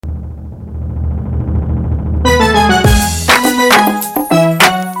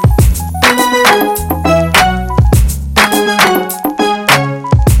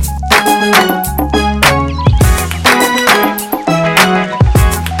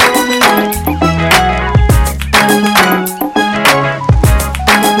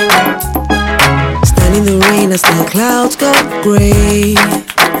great.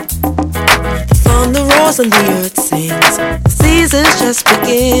 The thunder roars and the earth sings. The season's just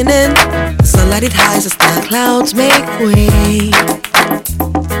beginning. The sunlight it hides as the clouds make way.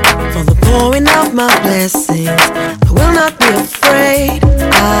 For the pouring of my blessings, I will not be afraid.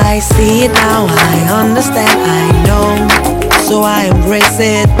 I see it now, I understand, I know. So I embrace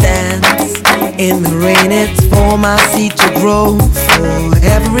it, dance in the rain. It's for my seed to grow. For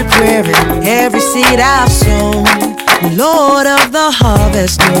every prayer and every seed I've sown, the Lord of the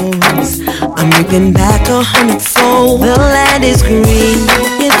harvest knows I'm reaping back 100-fold. The land is green,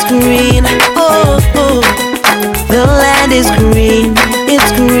 it's green, oh, oh. The land is green,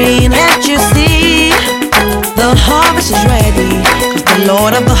 it's green. Can't you see? The harvest is ready, 'cause the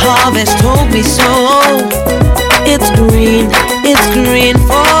Lord of the harvest told me so. It's green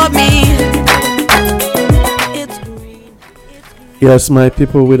for me. It's green. Yes, my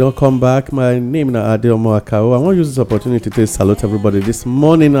people, we don't come back. My name is Adeomo Akao. I want to use this opportunity to salute everybody this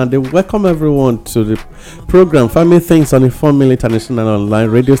morning and welcome everyone to the program Family Things on the 4 Million International Online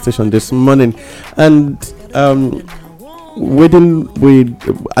radio station this morning. And I not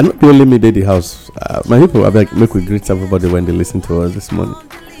the only me did the house. My people, I beg, make we greet everybody when they listen to us this morning.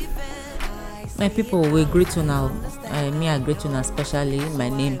 My people, we greet you now. I greet you now, especially. My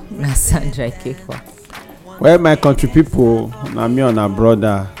name is Sandra Keko. Well, my country people, I'm me and our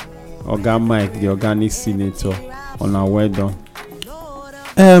brother, Oga Mike, the organic senator, on our well done.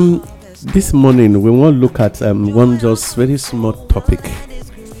 This morning we want to look at one just very small topic.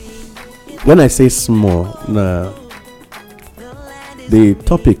 When I say small, the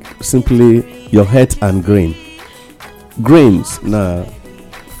topic simply your health and grain. Grains,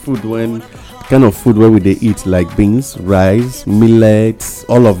 food when kind of food where we they eat like beans, rice, millets,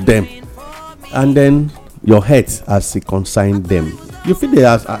 all of them, and then your health as it concern them. You feel they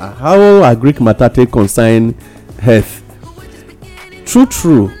ask how a Greek matter take concern health.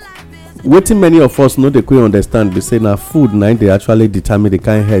 True. Waiting many of us know they could understand. They say now food now they actually determine the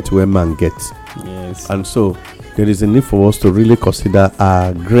kind of health where man gets. Yes. And so there is a need for us to really consider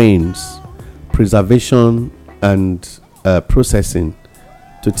our grains, preservation and processing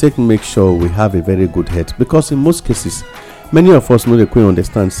to make sure we have a very good health. Because in most cases, many of us know they could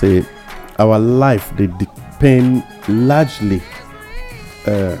understand. Say our life they depend largely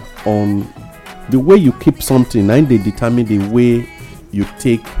on the way you keep something, and they determine the way you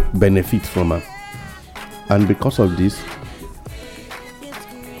take benefit from it. And because of this,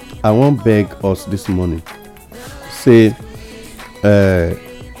 I won't beg us this morning. Say,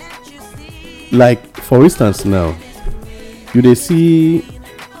 like for instance, now you they see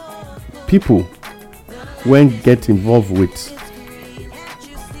people when get involved with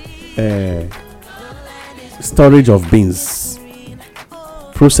storage of beans,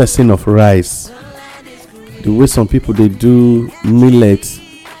 processing of rice, the way some people they do millet,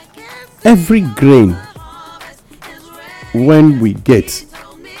 every grain when we get,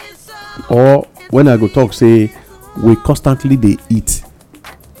 or when I go talk say we constantly they eat,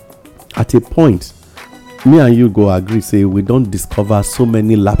 at a point me and you go agree say we don't discover so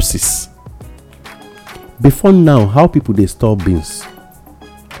many lapses. Before now, how people they store beans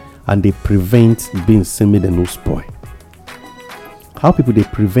and they prevent beans saying they no spoil. How people they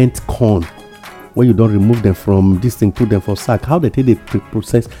prevent corn when you don't remove them from this thing, put them for sack. How they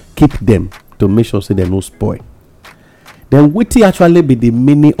process, keep them to make sure say they no spoil. Then what actually be the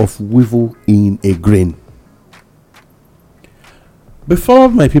meaning of weevil in a grain? Before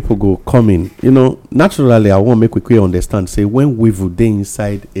my people go coming, naturally I want to make we quickly understand. Say when weevil they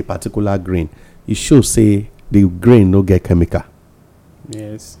inside a particular grain, it shows say the grain no get chemical.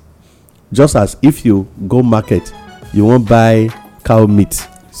 Yes. Just as if you go market, you won't buy cow meat,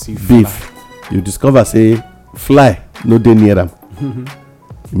 beef, you discover say fly no dey near them.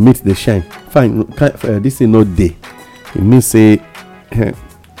 Meat they shine. Fine, this is no day. It means say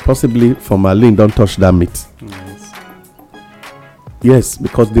possibly formalin don't touch that meat. Yes,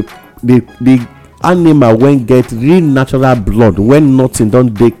 because the animal when get real natural blood, when nothing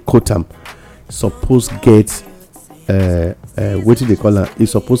don't they coat them, suppose get what do they call it?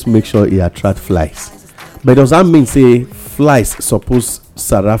 It's supposed to make sure it attract flies. But does that mean say flies suppose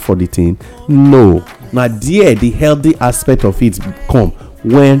Sarah for the thing? No. Now there the healthy aspect of it come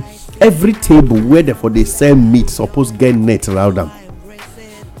when every table where they sell meat suppose get net around them.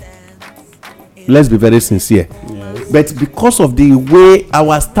 Let's be very sincere. Yes. But because of the way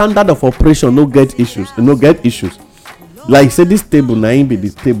our standard of operation no get issues. Like say this table now be the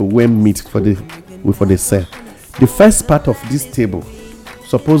table where meat for the sell. The first part of this table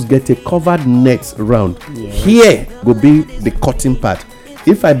suppose get a covered net round. Yes. Here will be the cutting part.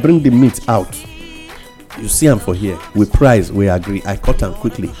 If I bring the meat out, you see am for here, with price we agree, I cut am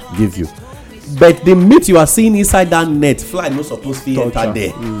quickly give you. But the meat you are seeing inside that net, fly no suppose fit enter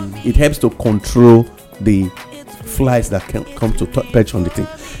there. It helps to control the flies that can come to perch on the thing.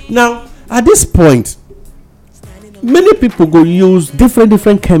 Now at this point, many people go use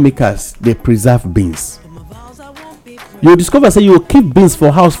different chemicals dey preserve beans. You discover say you keep beans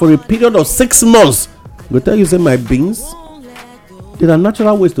for house for a period of 6 months. Go tell you say my beans, there are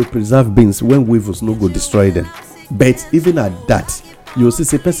natural ways to preserve beans when weevils no go destroy them. But even at that, you see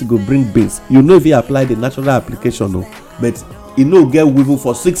say person go bring beans, you know if you apply the natural application o, but e no get weevil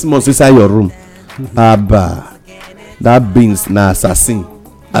for 6 months inside your room. Aba, that beans na assassin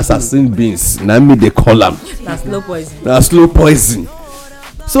beans na me dey call am. Na slow poison. Na slow poison.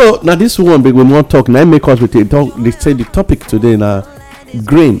 So now this one big we want talk now make us with talk. They say the topic today now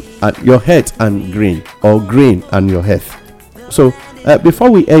grain and your health and grain, or grain and your health. So before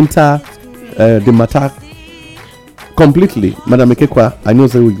we enter the matter completely, Madam Ikekwa, I know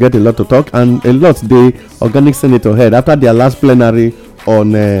that we get a lot to talk, and a lot the organic senator head after their last plenary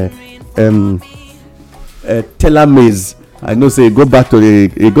on teller maize. I know say go back to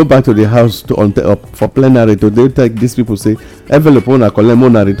the house to for plenary to they take these people say envelope una collect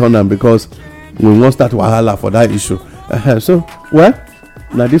una return am because we won't start wahala for that issue. So well,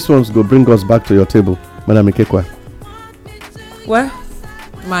 now this one's go bring us back to your table, Madam Ikekwa. Well,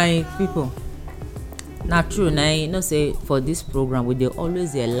 my people, na true na you know say for this program we dey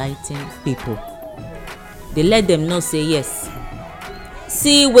always enlighten people. Dey let them know say yes,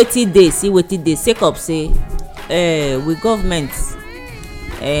 see wetin dey sake of say with government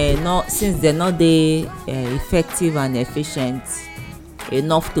not since they're not dey effective and efficient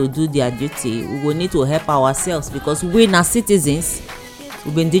enough to do their duty, we will need to help ourselves because we na citizens,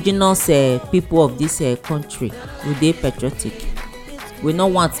 we be indigenous people of this country, we dey patriotic. We no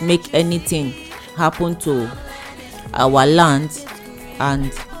want make anything happen to our land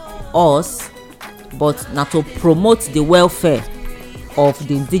and us, but na to promote the welfare of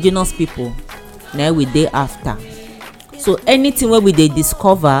the indigenous people na we dey after. So anything wey we dey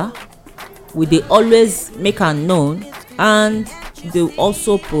discover, we dey always make am known, and dey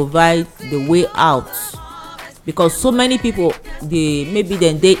also provide the way out, because so many people dey maybe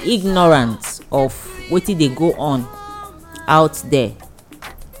dem dey ignorant of wetin dey go on out there.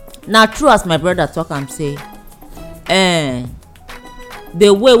 Na true as my brother talk am say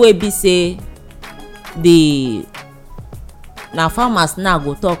the way wey be say the na farmers now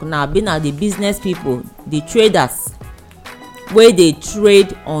go talk now be na the business people, the traders wey dey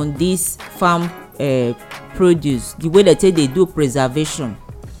trade on this farm produce, the way they take dey do preservation,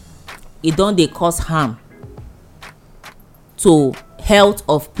 e don dey cause harm to health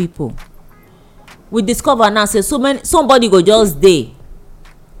of people. We discover now say somebody go just dey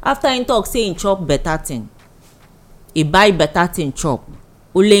after him talk say him chop better thing, he buy better thing chop,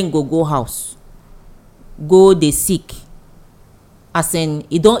 only him go house go dey sick. As in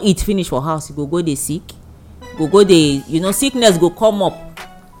he don eat finish for house, he go dey sick, go dey sickness go come up.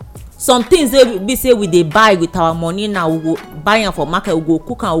 Some things wey be say we dey buy with our money now, we go buy am for market, we go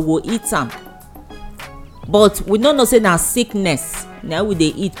cook am, we go eat am, but we no know say na sickness na we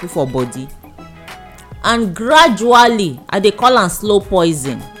dey eat put for body. And gradually I dey call am slow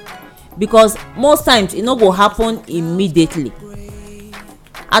poison, because most times e no go happen immediately.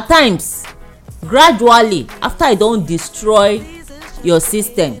 At times gradually after e don destroy your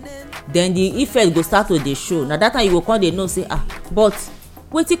system, then the effect go start to dey show. Na that time you go come dey know say but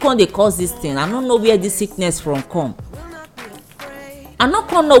wetin come dey cause this thing, I no know where this sickness from come. I no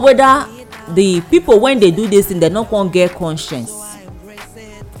come know whether the people when they do this thing they no come get conscience,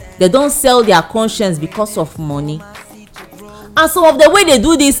 they don sell their conscience because of money. And some of the way they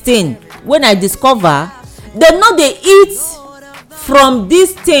do this thing, when I discover, dem no dey eat from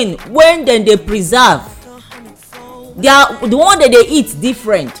this thing when dem dey preserve. The one that they eat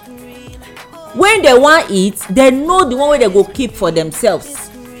different. When they wan eat, they know the one wey they go keep for themselves,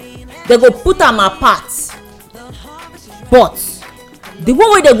 they go put am apart. But the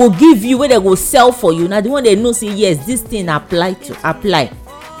one wey they go give you, wey they go sell for you, na the one they know say yes, this thing apply,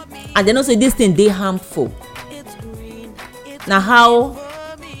 and they know say this thing dey harmful. Na how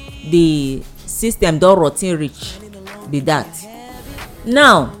the system don rot ten reach be that.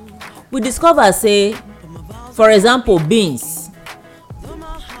 Now we discover say, for example, beans.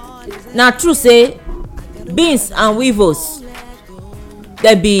 Na true say beans and weevils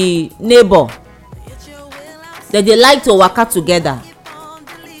they be neighbor, they dey like to waka together.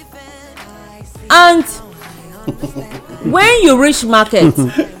 And when you reach market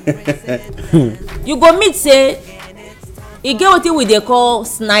you go meet say e get wetin we dey call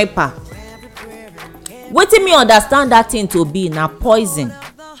sniper. wetin me understand that thing to be na poison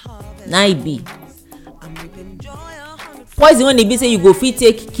na e be. Poison when e be say you go fit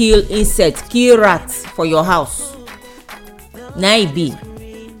take kill insect, kill rat for your house na e be.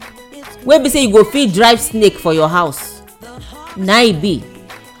 Wey be say you go fit drive snake for your house na e be.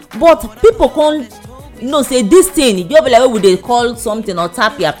 But people come know say this thing e just be like wey we dey call something or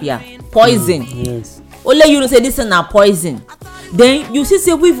tapiapia poison. Yes. Only you know say this thing na poison. Then you see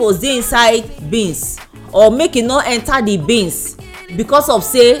say weevils dey inside beans or make e no enter the beans because of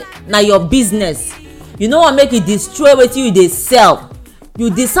say na your business. You no wan make e destroy wetin you dey sell. You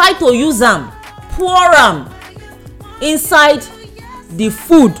decide to use am, pour am inside the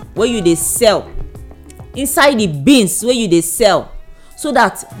food wey you dey sell, inside the beans wey you dey sell, so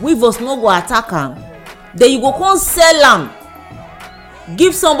that weevils no go attack am. Then you go come sell am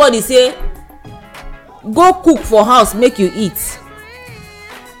give somebody say go cook for house make you eat.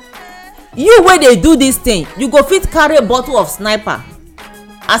 You wey dey do this thing, you go fit carry a bottle of Sniper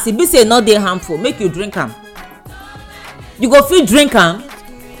as e be say e no dey harmful, make you drink am. You go fit drink am.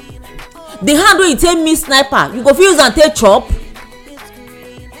 The hand wey you take mix Sniper, you go fit use am take chop.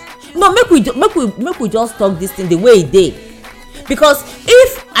 No, make we just talk this thing the way e dey. Because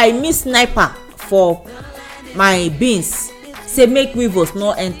if I mix Sniper for my beans, say make weevils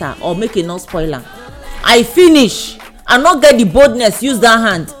no enter or make e no spoil am, I finish, I no get the boldness use that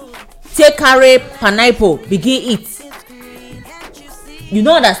hand take carry pineapple begin eat. You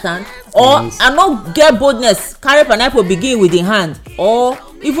no understand? Or yes. I no get boldness carry pineapple begin with the hand, or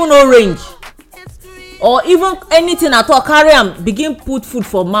even orange, or even anything at all, carry am begin put food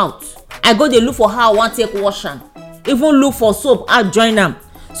for mouth. I go dey look for how I wan take wash am, even look for soap add join am,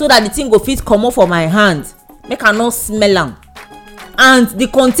 so that the thing go fit comot for my hand make I no smell am. And the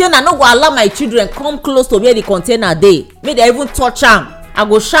container no go allow my children come close to where the container dey, make dem even touch am. I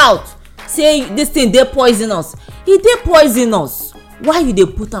go shout say this thing dey poisonous. E dey poisonous. Why you dey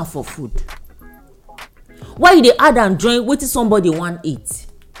put am for food? Why you dey add am join wetin somebody wan eat?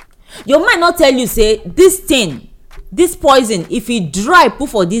 Your mind no tell you say this thing, this poison, if e dry put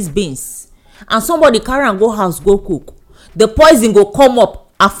for these beans and somebody carry am go house go cook, the poison go come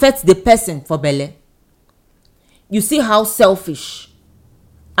up affect the person for belle. You see how selfish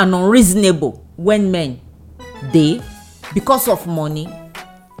and unreasonable when men dey because of money,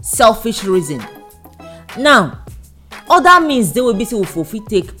 selfish reason. Now other means dey wey be say we for fit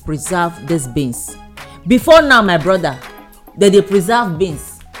take preserve these beans. Before now, my brother, dem dey preserve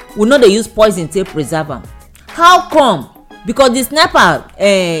beans, we no dey use poison take preserve am. How come? Because the Sniper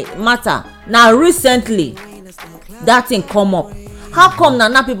matter na recently that thing come up. How come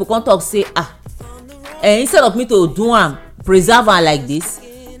now people come talk say instead of me to do am preserve am like this,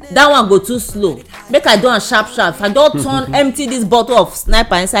 that one go too slow, make I do am sharp sharp. If I don turn empty this bottle of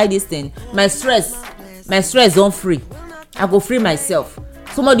Sniper inside this thing, my stress don free. I go free myself.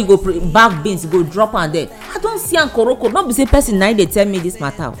 Somebody go bag beans, go drop am there. I don see am koroko. No be say person na dey tell me this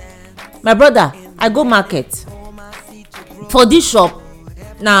matter. My brother, I go market for this shop.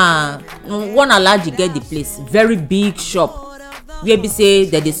 Na one alhaji get the place, very big shop where be say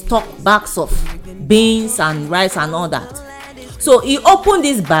dem dey stock bags of beans and rice and all that. So he open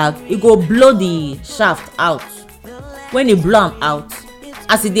this bag, he go blow the shaft out. When he blow am out,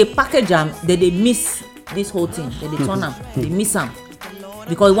 as he dey package am, dem dey miss this whole thing. Dem dey turn am, dey miss am,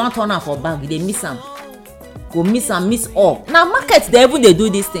 because he wan turn am for bag, he dey miss am, go miss am, miss all. Na market dey even dey do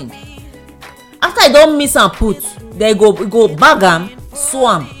this thing. After he don miss am put, dem go bag am, sew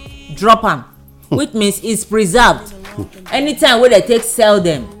am, drop am, which means it's preserved. Anytime wey dem take sell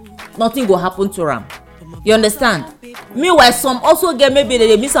them, nothing go happen to am. You understand? Meanwhile, some also get, maybe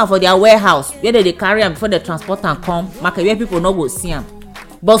they miss am for their warehouse where they carry am before they transport am come market where people no go see am.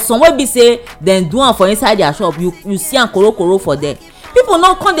 But some wey be say dem do am for inside their shop, you see am korokoro for there. People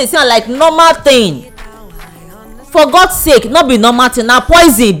no come dey see am like normal thing. For God's sake, no be normal thing, na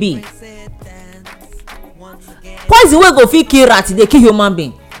poison be. Poison wey go fit kill rat dey kill human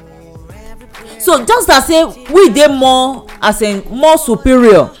being. So just as say we dey more, as in more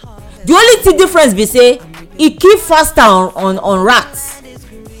superior, the only thing difference be say e kill faster on rats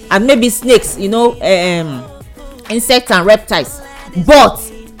and maybe snakes, you know, insects and reptiles, but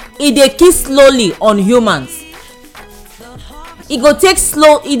e dey kill slowly on humans. E go take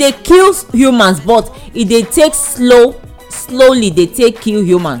slow, e dey kill humans, but e dey take slowly dey take kill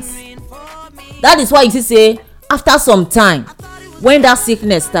humans. That is why you see say after some time, when that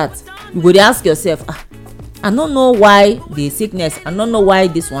sickness start, you go dey ask yourself, I no know why the sickness, I no know why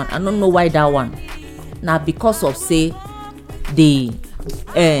this one, I no know why that one. Na because of say the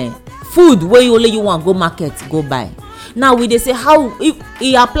food wey only you wan go market go buy. Now we dey say how if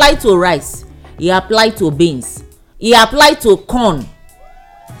e apply to rice, e apply to beans, e apply to corn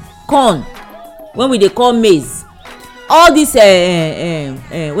when we dey call maize, all these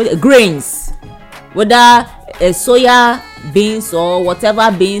grains, whether soya beans or whatever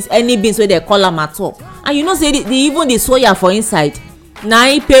beans, any beans wey dey call am at all. And you know say even the soya for inside na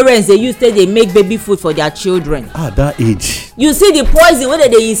im parents dey use take dey make baby food for their children. That age. You see the poison wey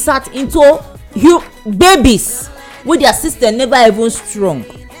dey insert into babies wey their system never even strong,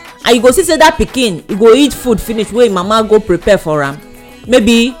 and you go see say that pikin e go eat food finish wey im mama go prepare for am,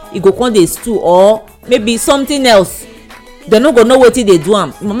 maybe e go come dey stew or maybe something else, dem no go know wetin dey do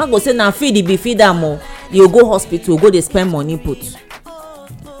am. Mama go say na feed e be feed am o, you go hospital go dey spend money put.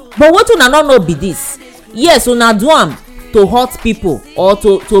 But wetin una no know be this, yes una do am to hurt people or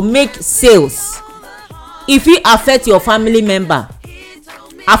to make sales, e fit affect your family member,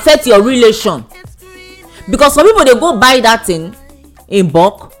 affect your relation, because some people dey go buy that thing in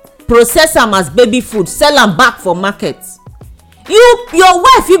bulk, process am as baby food, sell am back for market. Your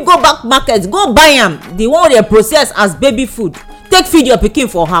wife fit go back market go buy am, the one wey dey process as baby food, take feed your pikin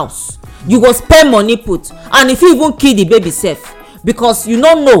for house. You go spend money put, and e fit even kill the baby sef, because you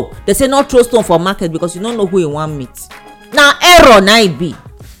no know. They say no throw stone for market because you no know who you wan meet. Na error na e be.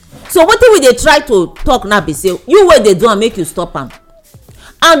 So wetin we dey try to talk now be say you wey dey do am make you stop am,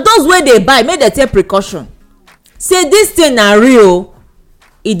 and those wey dey buy make dem take precaution, say this thing na real,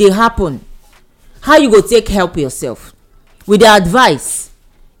 e dey happen. How you go take help yourself? With the advice,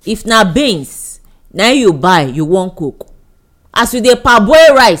 if na beans na you buy you wan cook, as you dey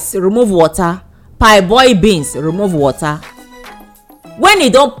parboil rice remove water, parboil beans remove water. When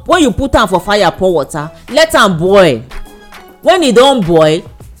you put am for fire pour water, let am boil. When e don boil,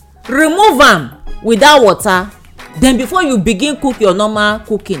 remove am without water, then before you begin cook your normal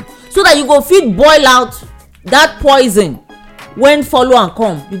cooking, so that you go fit boil out that poison. When follow am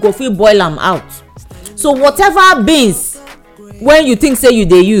come, you go fit boil am out. So whatever beans when you think say you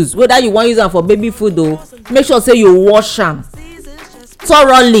dey use, whether you wan use am for baby food o, make sure say you wash am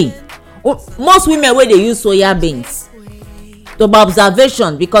thoroughly. Most women wey dey use soya beans, to by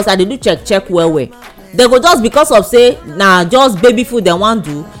observation, because I dey do check well they go just, because of say na just baby food dem wan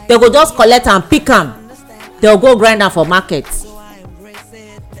do, they go just collect am, pick am, they go grind am for market.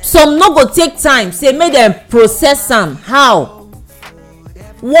 Some no go take time say make dem process am. How?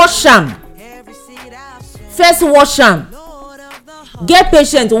 Wash am first, wash am, get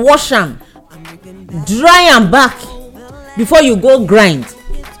patient, wash am, dry am back before you go grind.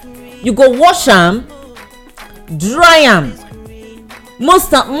 You go wash am, dry am.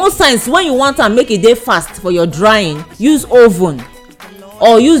 Most times when you want am make e dey fast for your drying, use oven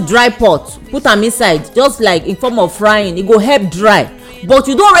or use dry pot, put am inside just like in form of frying, e go help dry. But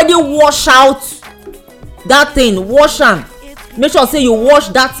you don already wash out that thing, wash am, make sure say you wash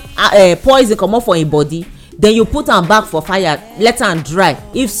that poison comot for im body, then you put am back for fire, let am dry.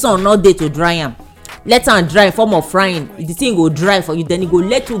 If sun no dey to dry am, let am dry in form of frying, the thing go dry for you, then e go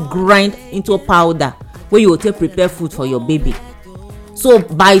let you grind into powder wey you go take prepare food for your baby. So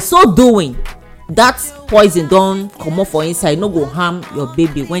by so doing, that poison don comot for inside, no go harm your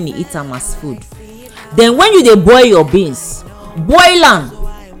baby when e eat am as food. Then when you dey boil your beans, boil am,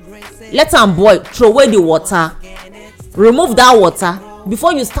 let am boil, throw away the water, remove that water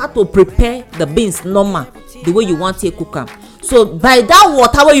before you start to prepare the beans normal, the way you wan take cook am. So by that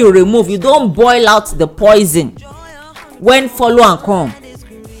water wey you remove, you don boil out the poison. When follow am come,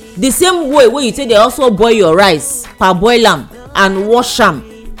 the same way wey you take dey also boil your rice, parboil am and wash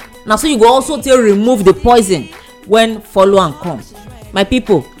am, na so you go also take remove the poison when follow am come. My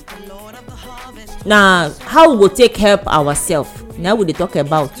people, na how we go take help ourselves na we dey talk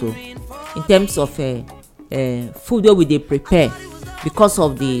about o, in terms of food wey we dey prepare because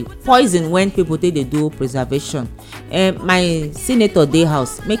of the poison when people take dey do preservation. My senator dey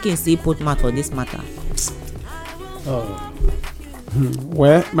house, make him still put mouth for this matter.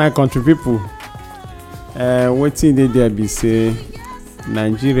 Well, my country people, wetin dey there be say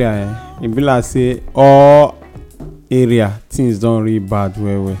Nigeria, e be like say all area things don really bad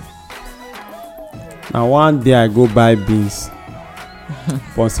well. Na one day I go buy beans,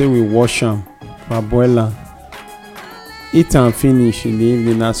 but say we wash am, parboil am, eat am finish in the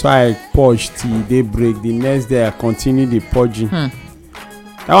evening. Na so I purge till day break. The next day I continue the purging. That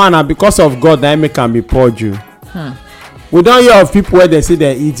one na because of God na make am be purge o. We don hear of people wey dey say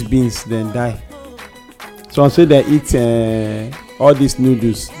they eat beans then die. Some say they eat all these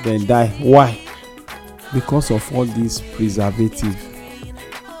noodles then die. Why? Because of all this preservative.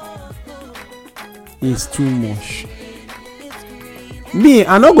 It's too much. Me,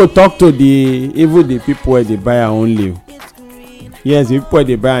 I no go talk to the people wey dey buy am only. yes, if people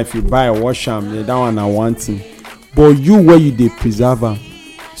dey buy, if you buy wash am, that one na one thing. But you where you dey preserve am,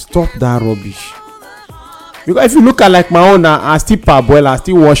 stop that rubbish. Because if you look at like my own, I still parboil, I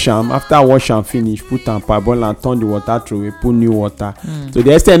still wash am. After I wash am finish, put am parboil and turn the water through, put new water. So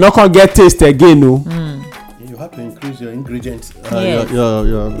the extent not can get taste again, no. You have to increase your ingredients. Yes.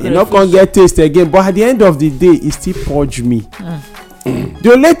 Your You not can get taste again. But at the end of the day, it still purge me.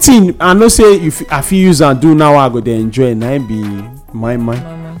 The only thing I know say if I fit use and do now, I go dey enjoy. Na be my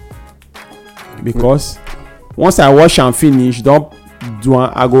mind. Because once I wash and finish, don't do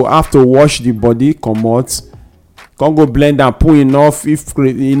I go have to wash the body, comot. Come go blend and put enough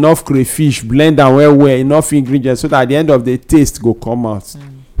crayfish, blend am well, enough ingredients so that at the end of the taste go come out.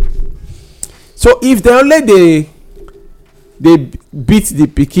 So if they only they beat the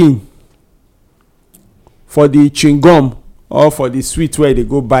pikin for the chewing gum or for the sweet wey they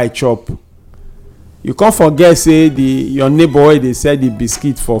go buy chop, you can't forget say your neighbor wey dey sell the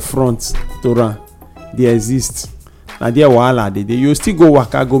biscuit for front to run, they exist. Na there wahala dey you still go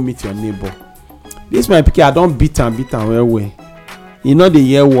waka go meet your neighbor. This my pikin, I don beat am well. You know the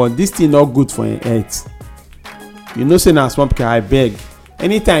hear word, this thing not good for your health. You know say na small pikin, I beg.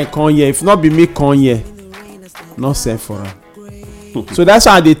 Anytime I come here, if not be me come here, not sell for am. So that's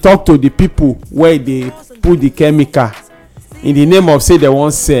why they talk to the people where they put the chemical in the name of say they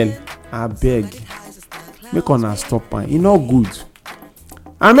wan sell. I beg, make una stop am. E no good.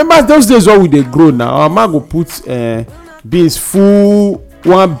 I remember those days when we dey grow now, our mama go put beans full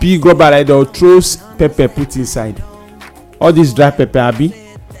one big rubber like that, throw pepper put inside. All this dry pepper abi.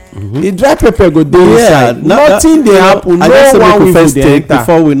 The dry pepper go dey inside. Nothing dey happen. No one will dey enter.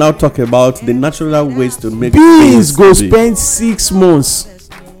 Before we now talk about the natural ways to make beans go spend 6 months,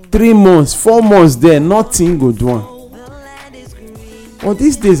 3 months, 4 months there, nothing go do am. But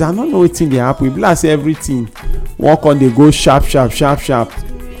these days I no know wetin dey happen. E be like say everything wan come dey go sharp.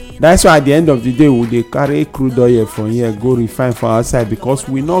 That's why at the end of the day we dey carry crude oil from here go refine for outside, because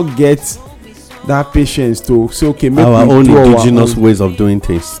we no get that patience to say okay, make our we own do indigenous our own ways of doing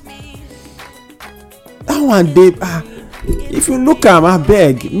things. That one dey if you look am,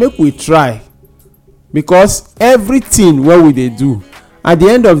 abeg make we try, because everything wey we dey do at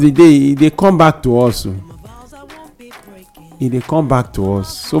the end of the day e dey come back to us. E dey come back to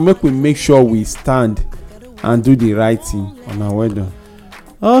us. So make we make sure we stand and do the right thing. Una well done.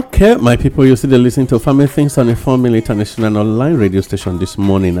 Okay, my people, you see they listen to Farming Things on a 4 Million International online radio station this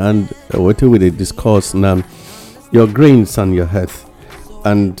morning, and what we dey discuss now, your grains and your health.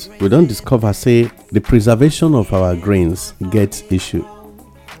 And we don't discover say the preservation of our grains gets issue.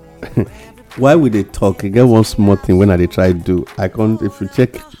 Why would they talk? You get one small thing when I dey try do. I can't. If you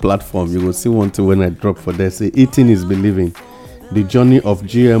check platform, you will see one thing when I drop for there. Say eating is believing. The journey of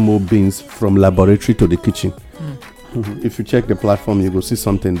GMO beans from laboratory to the kitchen. If you check the platform, you will see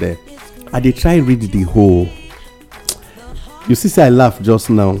something there. I dey try read the whole. You see, say I laugh just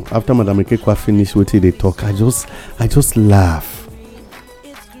now after Madam Ikekwa finish wetin they talk. I just laugh.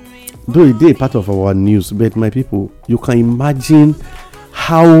 Though it is part of our news, but my people, you can imagine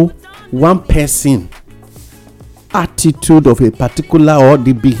how one person attitude of a particular or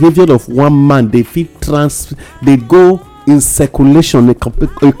the behavior of one man they go in circulation, a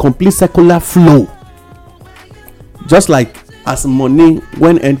complete circular flow. Just like as money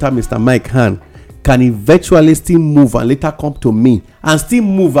when enter Mr. Mike hand can eventually still move and later come to me and still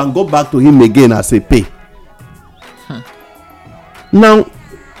move and go back to him again as a pay. Now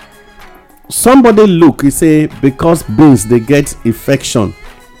somebody look, he say because beans they get infection,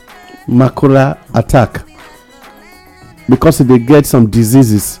 macula attack, because they get some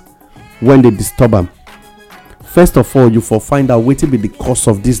diseases when they disturb them. First of all, you for find out what will be the cause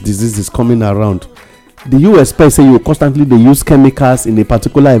of these diseases coming around. The US say you constantly they use chemicals in a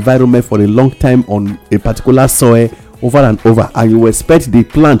particular environment for a long time on a particular soil over and over, and you expect the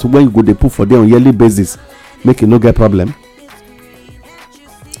plant when you go they put for them on yearly basis make it no get problem.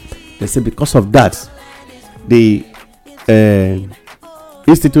 They say because of that, the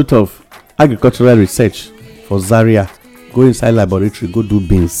Institute of Agricultural Research for Zaria go inside laboratory go do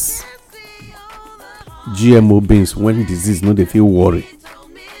beans, GMO beans, when disease no they feel worry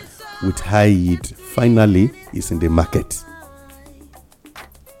with high yield. Finally is in the market.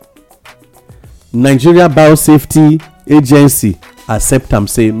 Nigeria Biosafety Agency accept am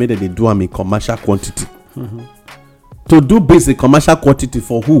say make they do am in commercial quantity. To do beans in commercial quantity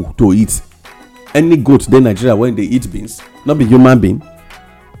for who to eat? Any goat dey Nigeria when they eat beans, not be human being.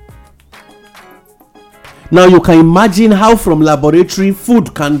 Now you can imagine how from laboratory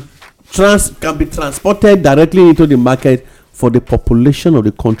food can be transported directly into the market for the population of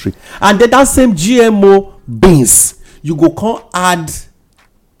the country, and then that same GMO beans you go come add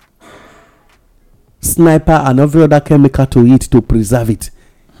sniper and every other chemical to it to preserve it.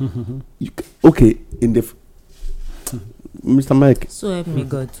 Okay, in the Mr. Mike. So help me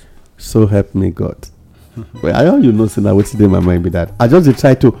God. So help me God. Well, I know you know, say now what's in my mind be that. I just dey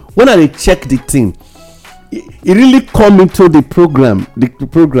try to when I dey check the thing, it really come into the program,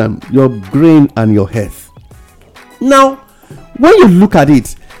 your brain and your health. Now, when you look at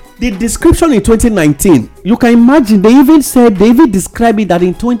it, the description in 2019, you can imagine they even describe it that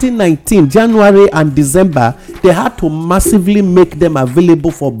in 2019, January and December, they had to massively make them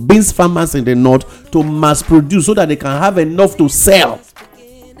available for beans farmers in the north to mass produce so that they can have enough to sell.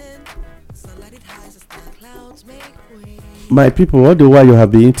 My people, all the while you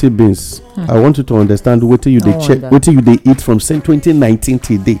have been eating beans, I want you to understand what you they check, what you they eat from say 2019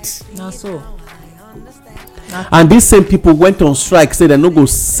 till date. Not so. And these same people went on strike, said they're not going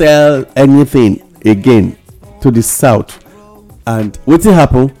to sell anything again to the south. And what will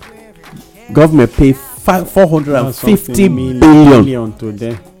happen? Government pay 450 billion to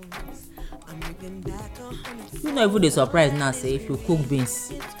them. You know, even the surprise now say if you cook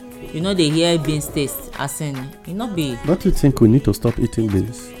beans, you know they hear beans taste as in you not be. Don't you think we need to stop eating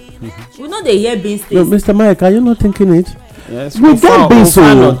beans? We know they hear beans taste. No, Mr. Mike, are you not thinking it? Yes, we get beans.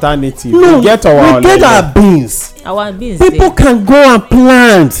 An alternative. No, we get our beans. Our beans. People can go and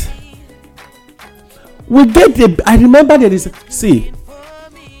plant. We get the. I remember there is. See,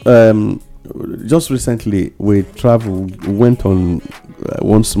 just recently we traveled, went on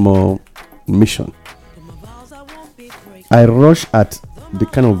one small mission. I rush at the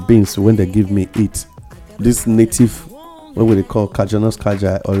kind of beans when they give me it. This native, what would they call Kajanos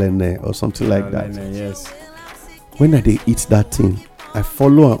Kaja Olene or something like that. Yes. When I eat that thing, I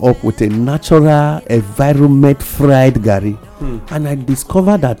follow up with a natural environment fried gari, and I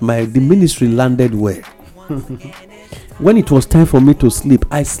discovered that the ministry landed well. When it was time for me to sleep,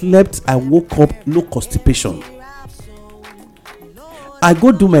 I slept. I woke up, no constipation. I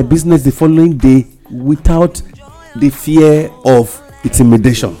go do my business the following day without the fear of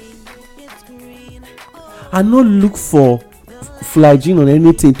intimidation. I no look for flagyl or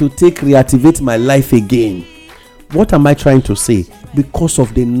anything to reactivate my life again. What am I trying to say? Because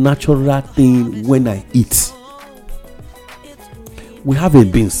of the natural thing when I eat. We have a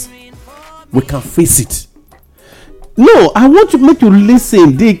beans. We can face it. No, I want to make you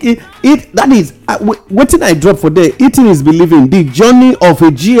listen. That is what I drop for there. Eating is believing. The journey of a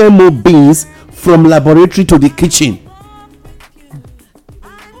GMO beans from laboratory to the kitchen.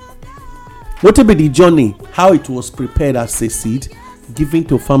 What will be the journey? How it was prepared as a seed, given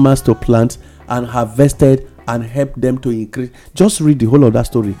to farmers to plant and harvested and help them to increase. Just read the whole of that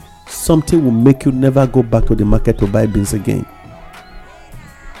story. Something will make you never go back to the market to buy beans again.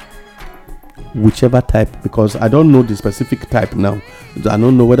 Whichever type, because I don't know the specific type now. I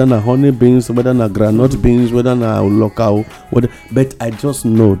don't know whether na honey beans, whether na groundnut beans, whether na local, but I just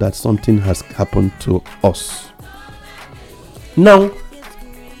know that something has happened to us. Now,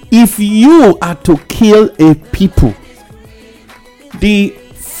 if you are to kill a people, the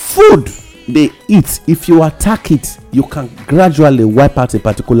food they eat, if you attack it, you can gradually wipe out a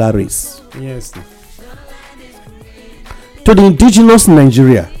particular race. Yes. To the indigenous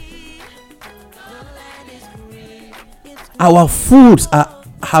Nigeria, our foods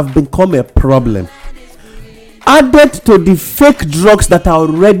have become a problem. Added to the fake drugs that are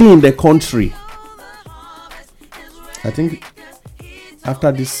already in the country. I think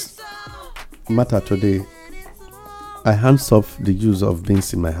after this matter today, I hands off the use of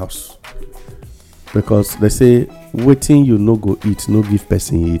beans in my house. Because they say, waiting you no go eat, no give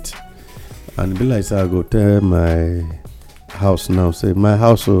person eat. And be like, I go tell my house now, say, my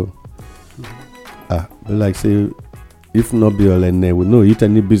house, be like, say, if not be all and we no eat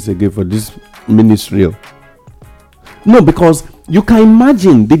any beans again for this ministry. No, because you can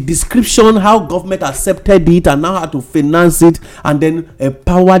imagine the description how government accepted it and now how to finance it and then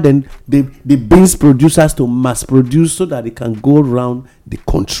empower the beans producers to mass produce so that they can go around the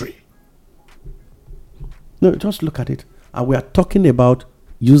country. No, just look at it. And we are talking about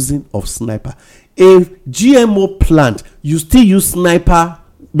using of sniper. A GMO plant, you still use sniper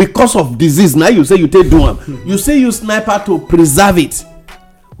because of disease. Now you say you take do them. You say use sniper to preserve it.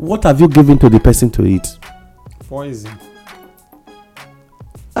 What have you given to the person to eat? Poison.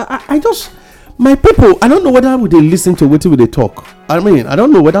 I just, my people, I don't know whether would they listen to what they talk. I mean, I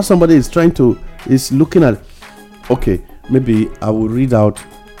don't know whether somebody is looking at. Okay, maybe I will read out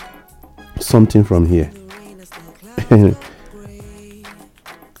something from here.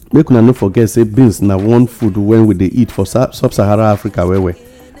 Make una no forget say beans na one food when we dey eat for sub-Saharan Africa where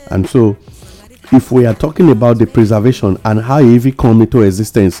and so if we are talking about the preservation and how e even come into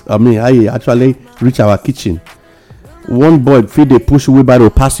existence, I mean how e actually reach our kitchen. One boy fit dey push wheelbarrow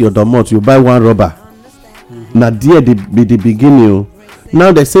pass your domot, you buy one rubber. Na there be the beginning o.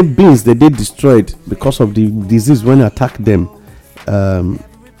 Now they say beans they dey destroyed because of the disease when attack them.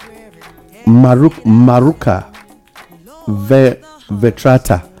 Maruca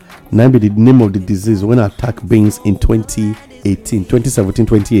vetrata, na be the name of the disease when attack beans in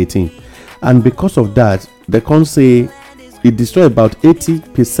 2018. And because of that, they can say it destroy about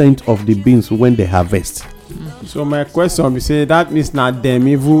 80% of the beans when they harvest. So my question be say that means na them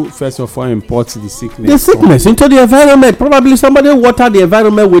even first of all import the sickness. The sickness into the environment. Probably somebody water the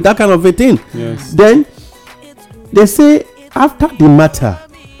environment with that kind of a thing. Yes. Then they say after the matter,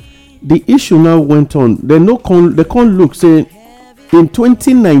 the issue now went on. They can't look say in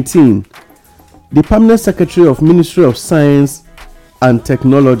 2019, the permanent secretary of Ministry of Science and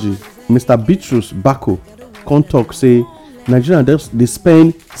Technology, Mr. Bitrus Bako, can talk say Nigeria they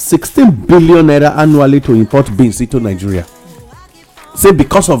spend 16 billion naira annually to import beans into Nigeria. Say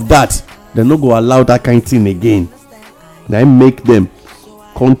because of that, they no go allow that kind of thing again. Now make them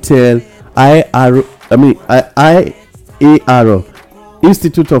come tell IAR,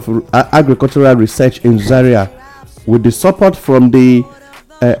 Institute of Agricultural Research in Zaria, with the support from the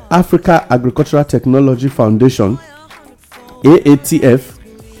Africa Agricultural Technology Foundation, AATF,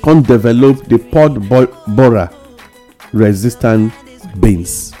 can develop the pod borer resistant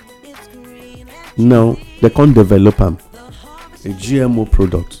beans. Now they can't develop them. A GMO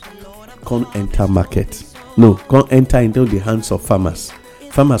product can't enter market. No, can't enter into the hands of farmers.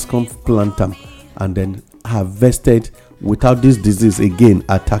 Farmers can't plant them and then harvested without this disease again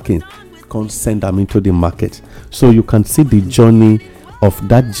attacking. Can't send them into the market. So you can see the journey of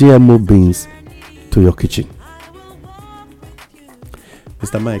that GMO beans to your kitchen.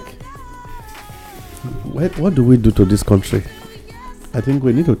 Mr. Mike, what do we do to this country? I think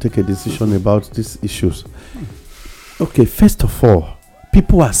we need to take a decision about these issues. Okay, first of all,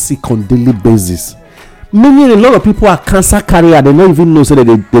 people are sick on daily basis. Meaning a lot of people are cancer carrier. They don't even know so that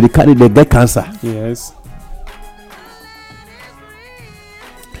they get cancer. Yes.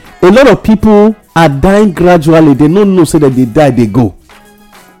 A lot of people are dying gradually. They don't know so that they die, they go.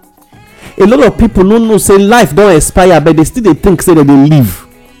 A lot of people don't know say life don't expire, but they still think say that they live.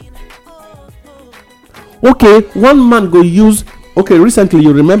 Okay, one man go use. Okay, recently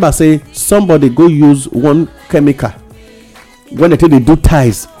you remember say somebody go use one chemical when they do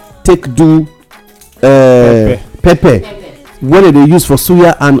ties, do pepper when they use for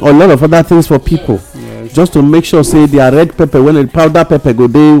suya and a lot of other things for people. Yes. Just to make sure say their red pepper when the powder pepper go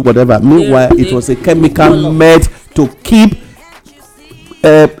there whatever. Meanwhile, it was a chemical made to keep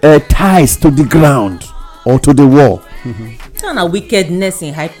ties to the ground or to the wall. It's not a wickedness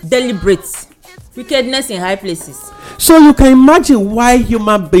in deliberate wickedness in high places. So you can imagine why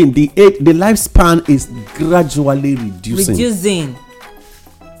human being the lifespan is gradually reducing.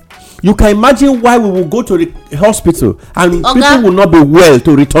 You can imagine why we will go to the hospital and people will not be well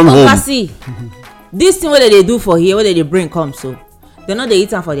to return home. See, this thing what they do for here, what they bring come, so they're not they eat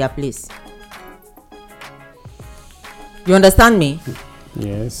them for their place. You understand me?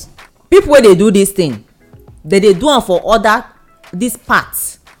 Yes. People where they do this thing, they do them for other this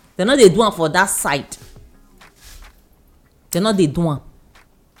parts. They're not they do them for that side. They're not they do them.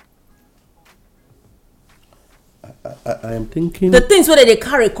 I am thinking the things where they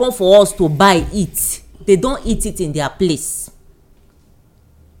carry come for us to buy it, they don't eat it in their place.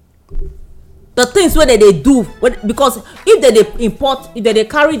 The things where they do because if they import, if they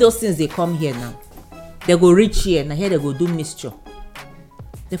carry those things, they come here now, they go reach here and here they go do mixture.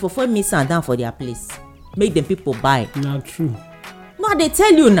 They for mix and down for their place, make them people buy. Not true. No, they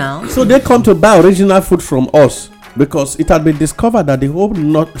tell you now. So they come to buy original food from us because it had been discovered that the whole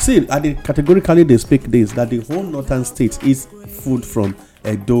categorically they speak this that the whole northern states is food from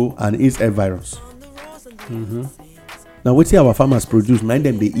Edo and is a virus. Mm-hmm. Now we see our farmers produce, mind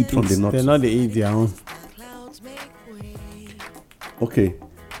them they eat from the north. They not they eat their own. Okay,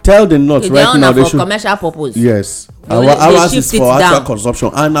 tell the north right now they should commercial purpose. Yes, ours is for actual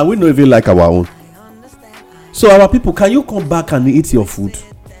consumption, and now we don't even like our own. So our people, can you come back and eat your food?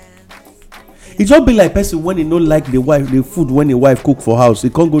 It just be like person when he don't like the food when the wife cook for house. He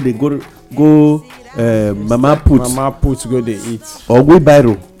can't go they go mama put go they eat or we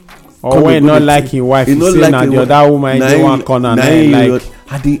buy. Or when not like his wife, he say like the other woman in one corner. Like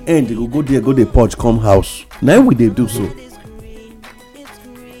at the end, they go there, go the porch, come house. Now we they do so.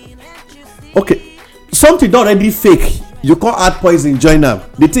 Okay, something already fake. You can't add poison, join them.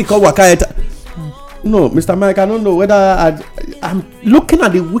 The thing called waka. No, Mr. Mike, I don't know whether I'm looking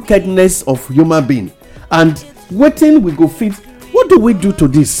at the wickedness of human being and waiting we go fit. What do we do to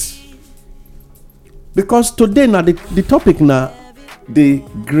this? Because today now the topic now the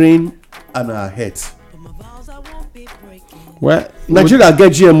grain and our heads. Well, Nigeria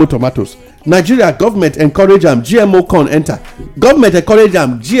get GMO tomatoes. Nigeria government encourage them GMO corn enter. Government encourage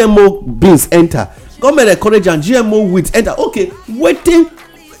them GMO beans enter. Government encourage them GMO wheat enter. Okay, waiting.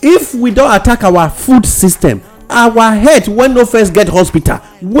 If we don't attack our food system, our head when no first get hospital,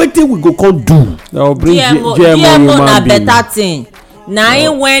 waiting we go come do. They'll bring GMO na better thing. Na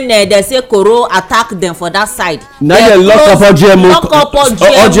im when they say Koro attack them for that side. Now they lock up all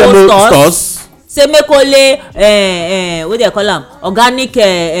GMO stores. Say make only what they call them organic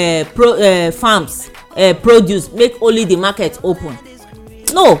farms produce, make only the market open.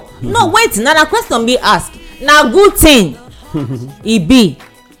 No wait, na the question be asked. Na good thing e be.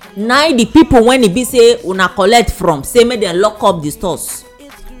 Now the people when e be say una collect from, say make dem lock up the stores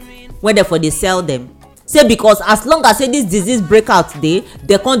where they for dey sell them. Say because as long as say this disease break out dey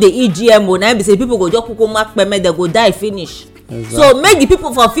come dey eat GMO, na be say people go just kukuma kpeme, they go die finish. Exactly. So make the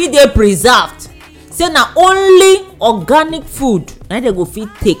people for fit dey preserved. Say na only organic food na they go fit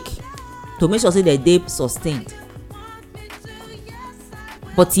take to make sure say they dey sustained.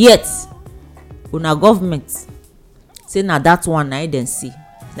 But yet una government say na that one na dem see,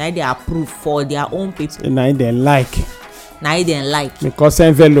 na they approve for their own people. Na dem like. Na dem like. Because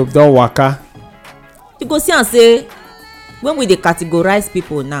envelope don waka. You go see am say when we dey categorize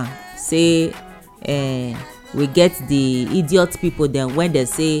people now, say we get the idiot people dem when they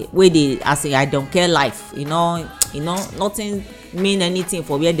say wey dey as I don't care life, you know nothing mean anything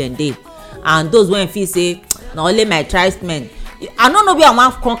for where dem dey, and those wey feel say na only my tribesmen. I no know where I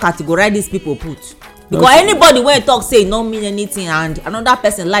wan come categorize these people put, because okay. Anybody wey talk say e no mean anything and another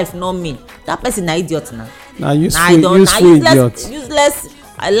person life no mean, that person na idiot na. Na useful idiot. Useless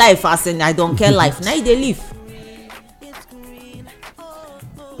life as in I don't care life. Na e dey live.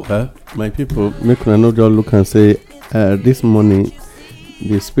 Well, my people, make una no just look and say this morning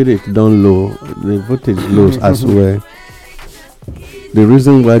the spirit don low, the voltage low as well. The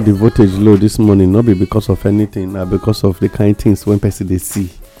reason why the voltage low this morning not be because of anything, na because of the kind things when person dey see.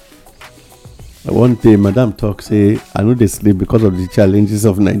 One day madam talk say I no dey sleep because of the challenges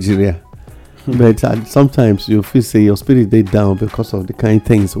of Nigeria. But sometimes you feel say your spirit dey down because of the kind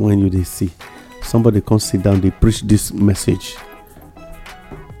things when you dey see. Somebody come sit down, they preach this message.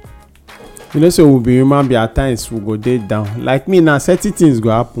 You know, so we be human being, at times we go dey down. Like me now, certain things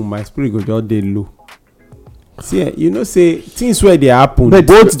go happen, my spirit go just dey low. See, you know, say things where they happen, but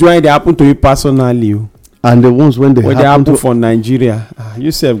both when they happen to you personally, and the ones when they happen for Nigeria,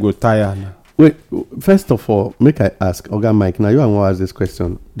 you self go tired now. Wait, first of all, make I ask Oga Mike. Now you want to ask this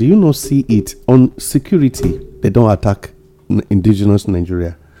question: do you not see it on security? They don't attack indigenous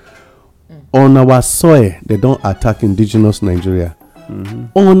Nigeria. On our soil, they don't attack indigenous Nigeria.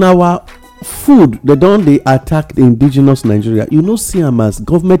 On our food, they attack the indigenous Nigeria. You know, see them as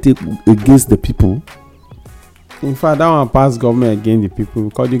government against the people. In fact, that one pass government against the people,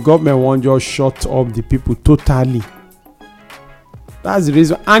 because the government won't just shut up the people totally. That's the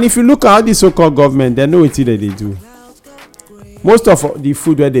reason. And if you look at how the so-called government, they know what they do. Most of the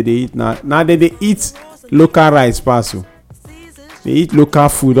food where they eat now they eat local rice parcel. They eat local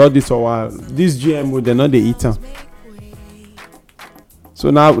food. All this GMO, they know they eat them. So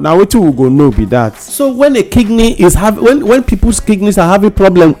now what we go know be that. So when a kidney is when people's kidneys are having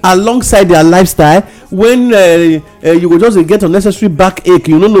problem alongside their lifestyle, when you go just get unnecessary backache,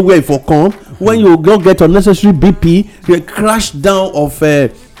 you don't know where it for come. When you don't get unnecessary BP, the crash down of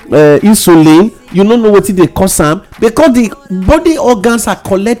insulin, you don't know what they cause them, because the body organs are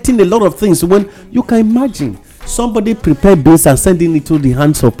collecting a lot of things. When you can imagine somebody prepare beans and sending it to the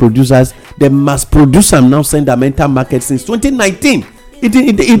hands of producers, they must produce them now, send them enter market since 2019.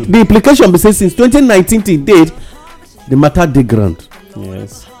 The implication be say since 2019 till date, the matter dey ground.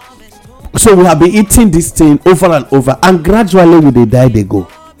 Yes. So we have been eating this thing over and over, and gradually we dey die, they go.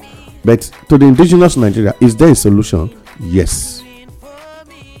 But to the indigenous Nigeria, is there a solution? Yes.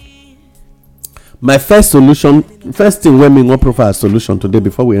 My first thing when me want profile a solution today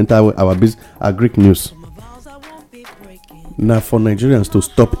before we enter our Greek news. Now for Nigerians to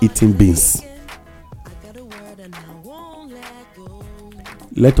stop eating beans.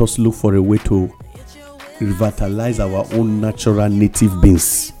 Let us look for a way to revitalize our own natural native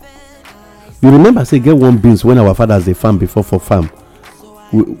beans. You remember say get one beans when our fathers they farm before for farm.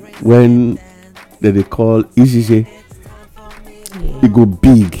 When they call Ijije, it go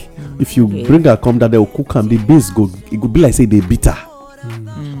big. If you bring a come that they will cook and the beans go, it go be like say they bitter.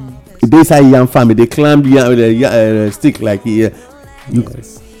 dey inside yam farm dey climb yam with a stick like here.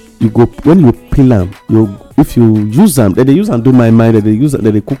 You go when you peel am, if you use am, dem dey use am do my mind,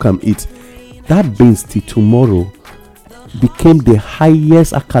 dem dey cook am eat. That beans till tomorrow became the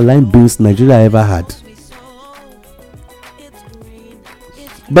highest alkaline beans Nigeria ever had.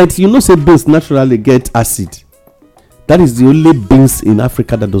 But you know say beans naturally get acid. That is the only beans in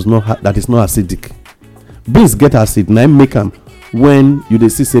Africa that is not acidic. Beans get acid, na make am when you dey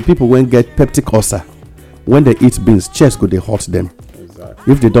see say people when get peptic ulcer, when they eat beans, chest go dey hurt them.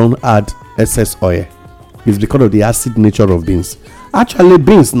 Exactly. If they don't add excess oil, it's because of the acid nature of beans. Actually,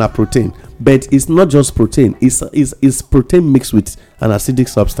 beans na protein, but it's not just protein. It's protein mixed with an acidic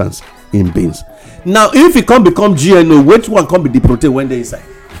substance in beans. Now, if it can become GNO, which one can be the protein when they inside?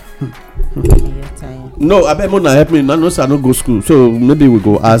 No, I bet Mona help me. I know I don't go school, so maybe we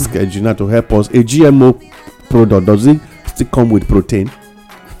go ask Gina to help us. A GMO product, does it still come with protein?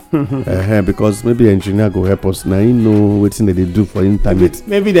 Because maybe engineer go help us. Now you know what thing they do for internet.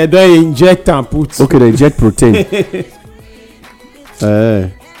 Maybe they don't inject and put. Okay, they inject protein.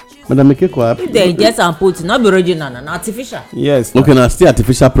 Madam Ekekwa, if they inject and put, not be original, na artificial. Yes. Okay, now still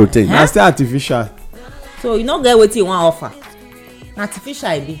artificial protein. Now still artificial. So you no get wetin you wan offer. Na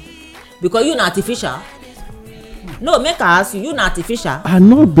artificial e be. Because you na artificial. No, make I ask you na artificial. I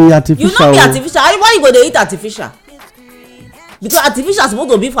no be artificial. You no be artificial. Why you go dey eat artificial? Because artificial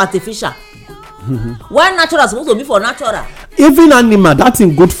suppose to be for artificial. Why natural suppose to be for natural? Even animal, that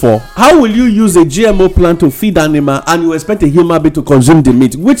thing good for. How will you use a GMO plant to feed animal and you expect a human being to consume the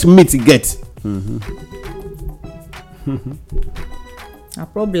meat? Which meat you get? A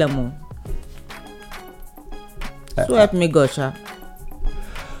problem. So help me God, sha.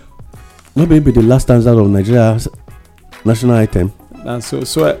 No, maybe the last stanza of Nigeria's national item. And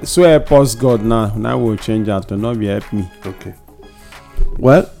so help us God now. Now we'll change that to not be help me. Okay.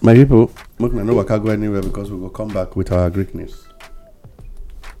 Well, my people, we no go anywhere because we will come back with our Greek news.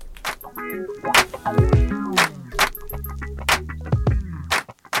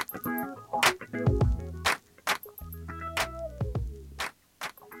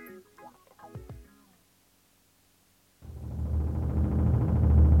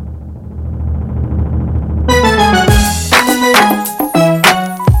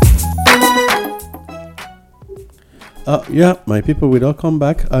 Yeah, my people, we all come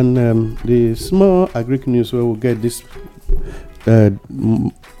back, and the small agric news where we'll get this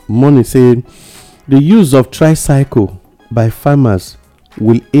morning saying the use of tricycle by farmers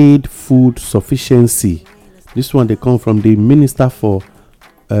will aid food sufficiency. This one they come from the Minister of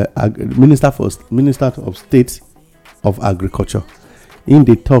State of Agriculture. In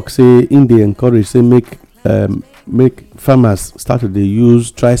the talk, say in the encourage, say make farmers start to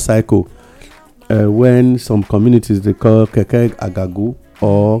use tricycle. When some communities they call keke agagu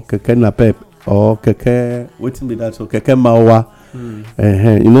or keke napep or keke waiting be that so keke mawa.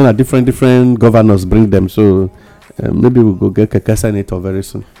 You know that different governors bring them, so maybe we'll go get keke senator very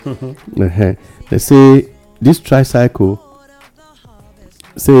soon. They say this tricycle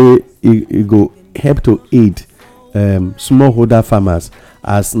say it go help to aid smallholder farmers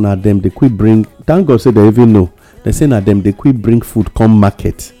as na them they quit bring. Thank God say they even know. They say na them they quit bring food come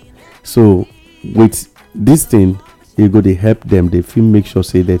market. So with this thing, you go to help them. They feel make sure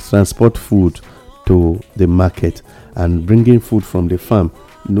say they transport food to the market and bringing food from the farm.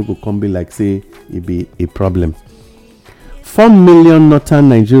 You know, go come be like say it be a problem. 4 million northern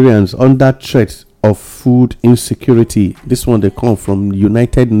Nigerians under threat of food insecurity. This one they come from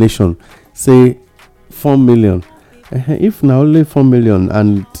United Nations. Say 4 million. If now only 4 million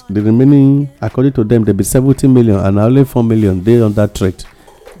and the remaining, according to them, there be 70 million and only 4 million they under threat.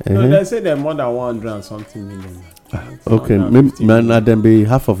 No, they say they're more than 100 and something million. Okay, maybe then be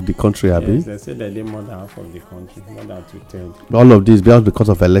half of the country, Abi. Yes, they say that they're more than half of the country, more than 2/3. All of this because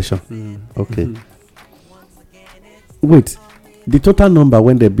of election. Okay. Wait, the total number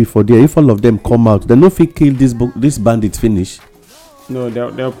when they be for there, if all of them come out, they no fit kill this bandit finish. No,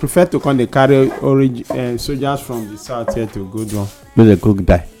 they'll prefer to come. They carry soldiers from the south here to go down. May they cook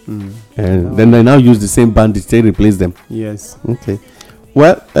die, and then they now use the same bandits to replace them. Yes. Okay.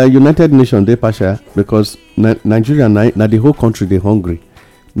 Well, United Nations they partial because Nigeria now the whole country they hungry,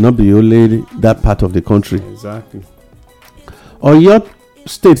 not be only that part of the country. Exactly. Oyo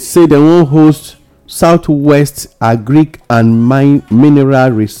State say they won't host Southwest Agric and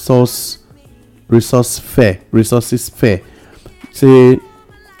Mineral Resources Fair. Say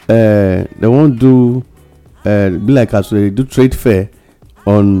they won't do be like as they do trade fair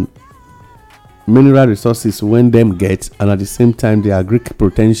on mineral resources when them get, and at the same time the agric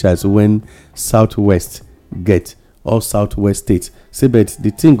potentials when Southwest get all southwest states. Say but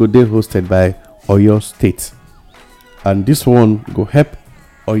the thing go dey hosted by Oyo State, and this one go help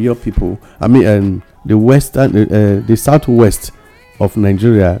Oyo people, I mean, and the western the southwest of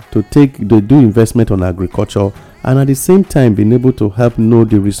Nigeria to do investment on agriculture, and at the same time being able to help know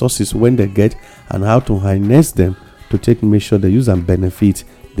the resources when they get and how to harness them to make sure they use and benefit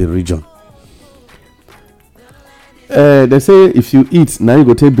the region. They say if you eat, now you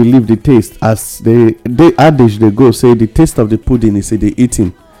go to believe the taste, as the adage they go say the taste of the pudding is the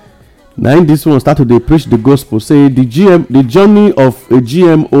eating. Now in this one start to they preach the gospel, say the journey of a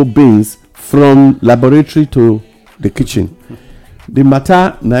GMO beans from laboratory to the kitchen. The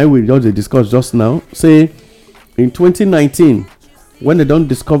matter now we just discussed just now, say in 2019 when they don't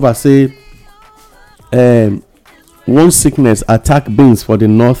discover say one sickness attack beans for the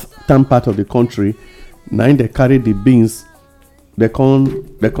northern part of the country. Now they carry the beans, they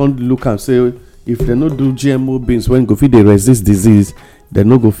can't look and say if they no do GMO beans when go feed they resist disease, they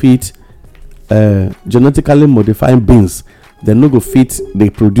no go feed genetically modifying beans, they no go feed they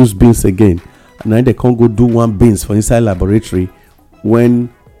produce beans again. And now they can't go do one beans for inside laboratory when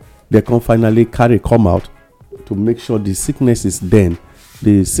they can finally come out to make sure the sickness is then.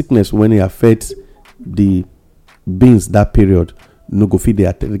 The sickness when it affects the beans that period, no go feed they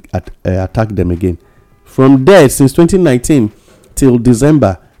attack them again. From there, since 2019 till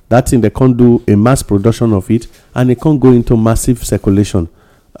December, that thing they can't do a mass production of it, and they can't go into massive circulation.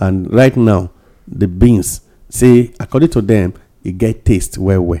 And right now, the beans, say, according to them, it get taste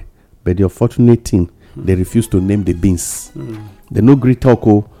well. But the unfortunate thing, they refuse to name the beans. They no gree talk,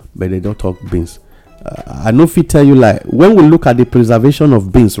 but they don't talk beans. I know if I tell you, like, when we look at the preservation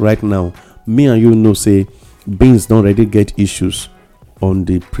of beans right now, me and you know, say, beans don't already get issues on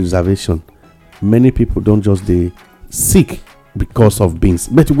the preservation. Many people don't just they sick because of beans,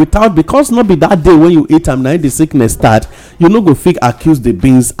 but because not be that day when you eat them now the sickness start, you no go accuse the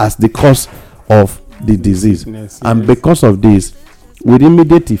beans as the cause of the disease. Yes. And because of this, with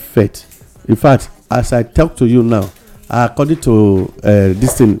immediate effect, in fact, as I talk to you now, according to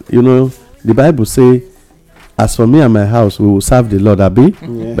this thing, you know, the Bible say, as for me and my house, we will serve the Lord, Abi.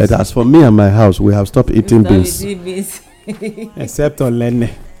 Yes. But as for me and my house, we have stopped eating beans. Except on Lene.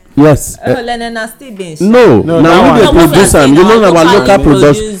 Yes. Lene na still beans. No. Now we dey produce them. You know our local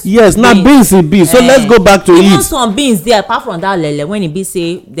production. Yes, now beans it be. So let's go back to even it. Some beans there, apart from that lele, when it be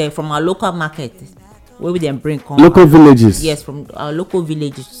say they're from our local market, where we then bring come. Local villages. Yes, from our local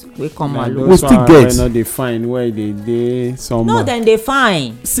villages. We come our we still get. No, they find where they some. No, then they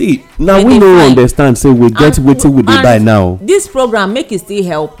find. See, now when we no understand. Say we get wetin we dey buy now. This program make it still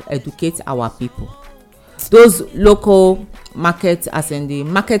help educate our people. Those local market, as in the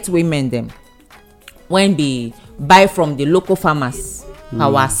market women them, when they buy from the local farmers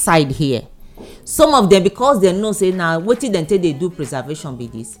our side here, some of them, because they know say now wetin dem take dey do preservation be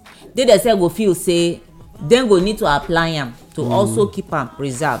this, they themselves go feel say dem go need to apply am to also keep am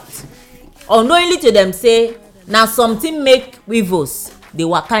preserved, unknowingly to them say na something make weevils dey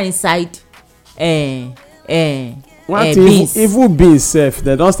waka inside beans. Even beans sef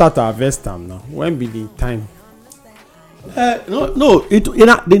dem don start to harvest am now. When be the time? No.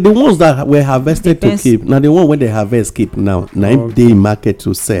 The ones that were harvested depends. To keep. Now the one when they harvest keep now. Now day market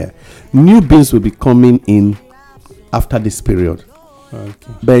to sell. New beans will be coming in after this period.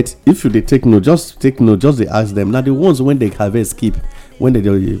 Okay. But if you they take note, just they ask them. Now the ones when they harvest keep, when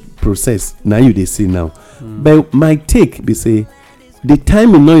they process, now you they see now. But my take be say the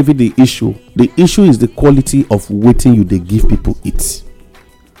time is not even the issue. The issue is the quality of waiting you they give people eat.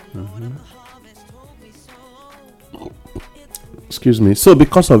 Excuse me. So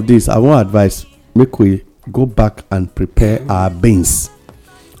because of this, I want advice. Make we go back and prepare our beans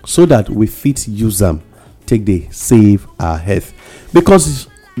so that we fit use them. Take they save our health. Because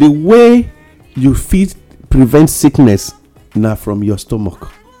the way you fit prevent sickness now from your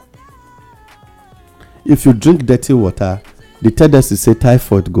stomach. If you drink dirty water, the tendency say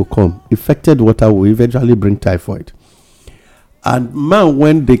typhoid go come. Infected water will eventually bring typhoid. And man,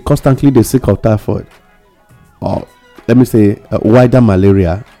 when they constantly sick of typhoid, or let me say wider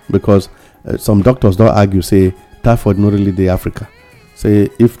malaria, because some doctors don't argue say typhoid not really the Africa. Say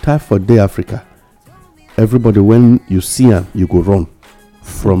if typhoid dey Africa, everybody when you see him, you go run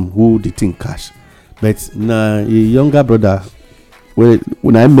from who the thing catch. But now a younger brother,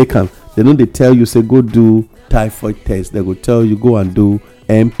 when I make him, they know they tell you say go do typhoid test. They go tell you go and do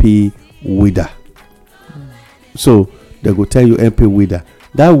MP WIDA. So they go tell you MP WIDA.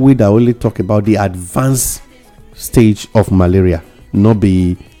 That WIDA only talk about the advanced stage of malaria, not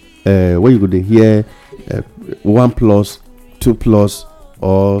be where you go to hear 1+, 2+,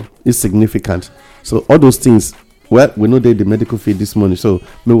 or insignificant. So all those things well, we know the medical field this morning, so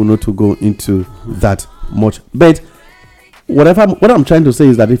we will not to go into that much. But what I'm trying to say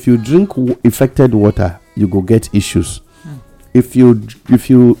is that if you drink affected water, you go get issues. If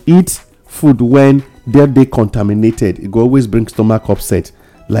you eat food when they contaminated, it go always bring stomach upset.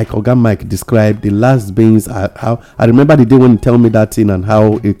 Like Oga Mike described, the last beans how I remember the day when he tell me that thing and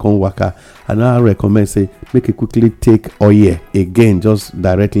how it can work. And I recommend say make it quickly take oil again, just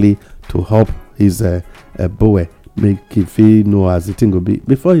directly to help his boy, make him feel know as the thing will be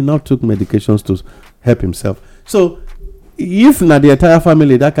before he now took medications to help himself. So if na the entire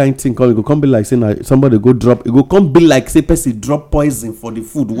family that kind of thing come, it go come be like saying somebody go drop, it go come be like say person drop poison for the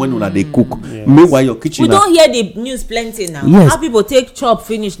food when una dey cook. Yes. Meanwhile your kitchen. We don hear the news plenty now. Yes. How people take chop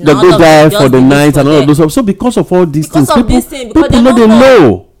finish now. They go die for the night and all of those. So because of all these things, people no dey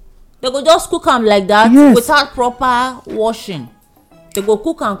know. They go just cook am like that. Yes. Without proper washing. They go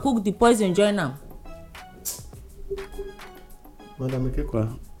cook the poison join am. Madam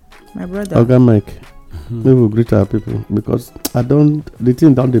Ikekwa. My brother. Oga Mike. We will greet our people because the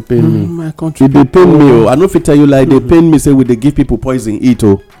thing don't they pain me. My country they pain me. I know if I tell you like they pain me say we they give people poison eat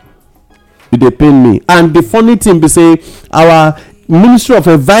they pain me. And the funny thing be say our Ministry of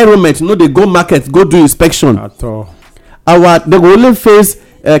Environment they go market go do inspection at all. They go only face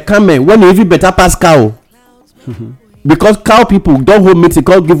camel when even better pass cow. Because cow people don't hold meeting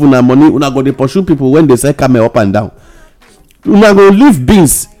call give una money una go dey pursue people when they sell camel up and down. Una go leave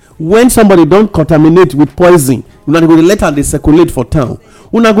beans. When somebody don't contaminate with poison, una go let am dey circulate for town.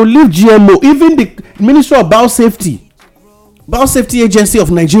 Una go leave GMO. Even the Ministry of Biosafety Agency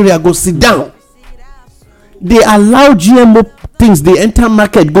of Nigeria go sit down. They allow GMO things dey enter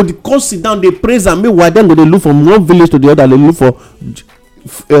market, go dey come sit down, dey praise am. Meanwhile, dem go dey look from one village to the other, dey look for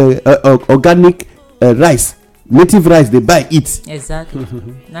organic rice, native rice. Dey buy eat. Exactly.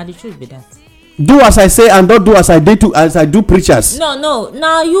 Na the truth be that. Do as I say and don't do as I do preachers. No.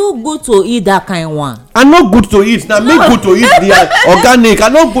 Now you good to eat that kind one. I'm not good to eat. Now me good to eat the organic.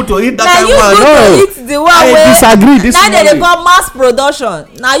 I'm not good to eat that kind one. No, you good to eat the one I disagree this morning. Now they call mass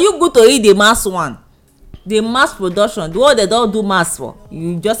production. Now you good to eat the mass one. The mass production, the one they don't do mass for.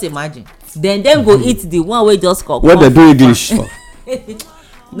 You just imagine. Then go eat the one we just call. What they do English for?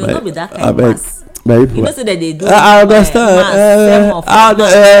 No, not be that kind of mass. You know say that they do. I understand.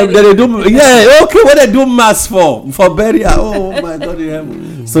 They do. Yeah, okay. What they do mass for burial? Oh my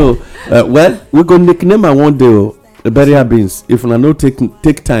God! So, well, we gonna nickname and one day the burial beans. If we no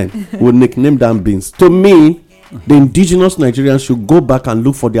take time, we'll nickname them beans. To me, the indigenous Nigerians should go back and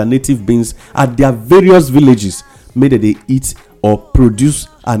look for their native beans at their various villages, made that they eat or produce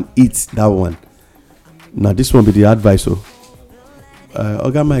and eat that one. Now, this one be the advice.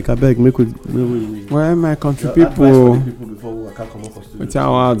 Oga Mike, I beg, make we. Well, my country people with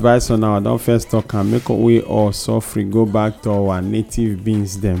our advice on our don't first talk and make we all suffer go back to our native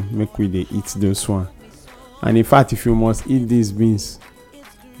beans them. Make we they eat those one. And in fact, if you must eat these beans,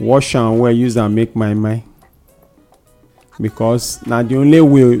 wash and well, use and make my mind. Because now the only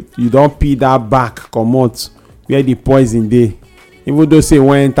way you don't peel that back come out where the poison dey. Even though say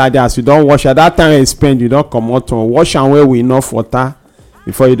when enter there, as you don't wash at that time you spend, you don't come out on wash and well with enough water.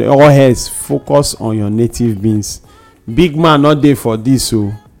 Before you all heads focus on your native beans. Big man not there for this,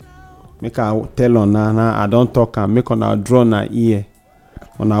 so make I tell on now. I don't talk and make on our draw na ear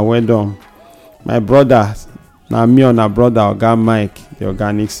on our well done. My brother, now me on our brother Oga Mike, the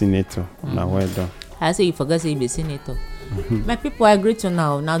organic senator. On our well done. I say you forget say you be senator. My people, I agree to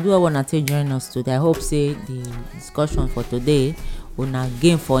now. Now do I want to join us today? I hope say the discussion for today will now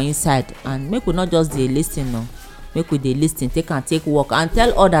gain for inside and make we not just dey listen no. Make we dey listen, take work and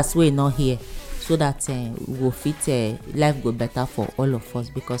tell others we not here so that we go fit life go better for all of us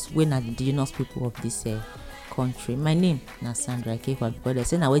because we na the indigenous people of this country. My name na Sandra Ikekwa because they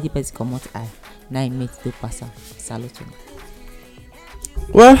say na where the person comot eye na im mate do pass am. Salute to me.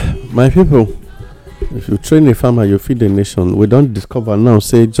 Well, my people, if you train a farmer, you feed the nation. We don't discover now.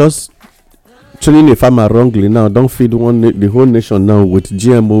 Say just training a farmer wrongly now. Don't feed the whole nation now with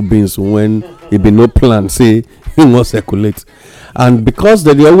GMO beans when it be no plan. Say he must circulate, and because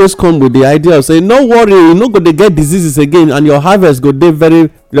they always come with the idea of saying, "No worry, you no go to get diseases again, and your harvest go dey very."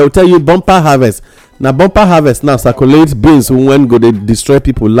 They will tell you bumper harvest. Now bumper harvest now circulate beans when go they destroy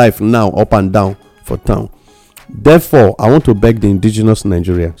people life now up and down for town. Therefore, I want to beg the indigenous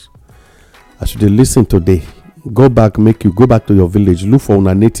Nigerians. As you listen today, go back to your village, look for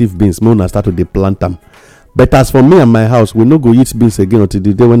una native beans, make una start to dey plant them. But as for me and my house, we no go eat beans again until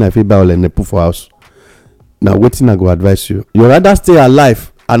the day when I fit buy all and put for house. Now wetin I go advise you rather stay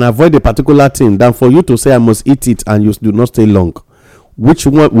alive and avoid a particular thing than for you to say I must eat it and you do not stay long.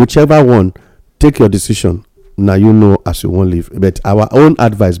 Whichever one, take your decision. now you know as you wan live. But our own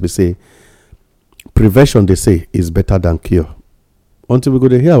advice be say prevention, they say, is better than cure. Until we go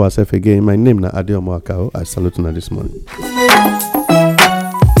to hear ourselves again, my name na Adeomo Akao. I salute you this morning.